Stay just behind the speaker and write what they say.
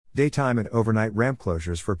Daytime and overnight ramp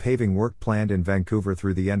closures for paving work planned in Vancouver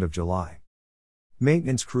through the end of July.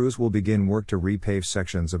 Maintenance crews will begin work to repave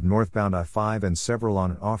sections of northbound I-5 and several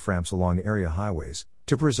on and off ramps along area highways,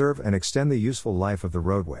 to preserve and extend the useful life of the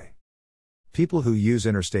roadway. People who use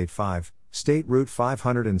Interstate 5, State Route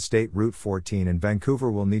 500 and State Route 14 in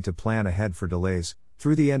Vancouver will need to plan ahead for delays,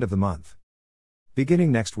 through the end of the month.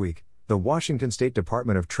 Beginning next week, the Washington State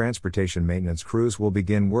Department of Transportation maintenance crews will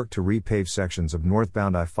begin work to repave sections of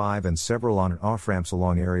northbound I-5 and several on and off ramps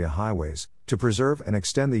along area highways, to preserve and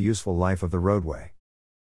extend the useful life of the roadway.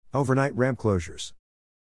 Overnight ramp closures.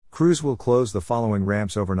 Crews will close the following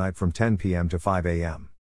ramps overnight from 10 p.m. to 5 a.m.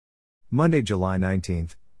 Monday, July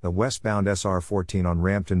 19th, the westbound SR14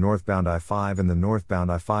 on-ramp to northbound I-5 and the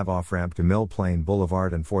northbound I-5 off-ramp to Mill Plain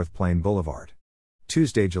Boulevard and 4th Plain Boulevard.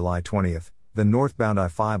 Tuesday, July 20th, the northbound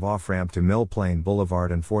I-5 off-ramp to Mill Plain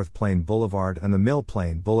Boulevard and 4th Plain Boulevard and the Mill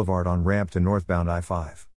Plain Boulevard on-ramp to northbound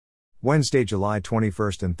I-5. Wednesday, July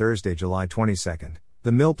 21st and Thursday, July 22nd,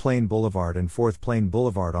 the Mill Plain Boulevard and 4th Plain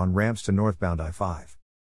Boulevard on-ramps to northbound I-5.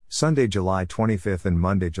 Sunday, July 25th and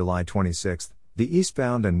Monday, July 26th, the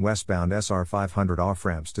eastbound and westbound SR500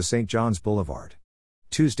 off-ramps to St. John's Boulevard.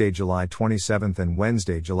 Tuesday, July 27th and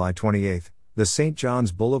Wednesday, July 28th, the St.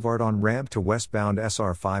 John's Boulevard on-ramp to westbound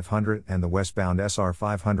SR500 and the westbound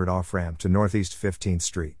SR500 off-ramp to Northeast 15th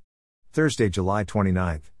Street. Thursday, July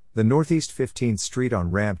 29th, the Northeast 15th Street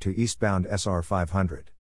on-ramp to eastbound SR500.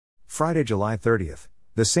 Friday, July 30th,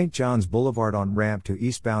 the St. John's Boulevard on-ramp to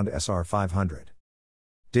eastbound SR500.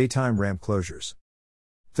 Daytime ramp closures.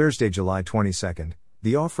 Thursday, July 22nd,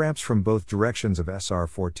 the off-ramps from both directions of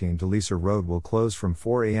SR14 to Leaser Road will close from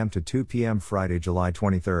 4 a.m. to 2 p.m. Friday, July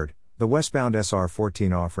 23rd, the westbound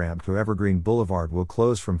SR14 off-ramp to Evergreen Boulevard will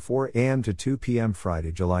close from 4 a.m. to 2 p.m.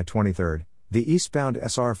 Friday, July 23rd, the eastbound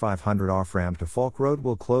SR500 off-ramp to Falk Road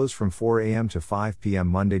will close from 4 a.m. to 5 p.m.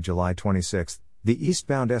 Monday, July 26th, the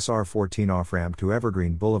eastbound SR14 off-ramp to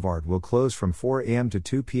Evergreen Boulevard will close from 4 a.m. to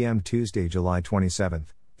 2 p.m. Tuesday, July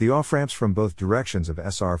 27th, the off-ramps from both directions of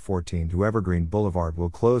SR14 to Evergreen Boulevard will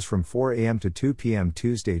close from 4 a.m. to 2 p.m.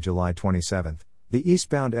 Tuesday, July 27th, the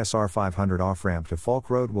eastbound SR500 off-ramp to Falk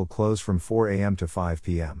Road will close from 4 a.m. to 5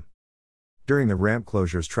 p.m. During the ramp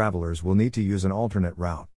closures, travelers will need to use an alternate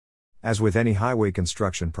route. As with any highway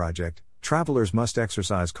construction project, travelers must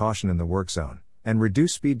exercise caution in the work zone, and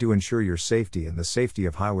reduce speed to ensure your safety and the safety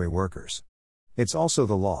of highway workers. It's also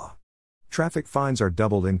the law. Traffic fines are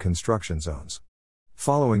doubled in construction zones.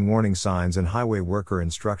 Following warning signs and highway worker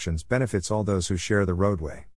instructions benefits all those who share the roadway.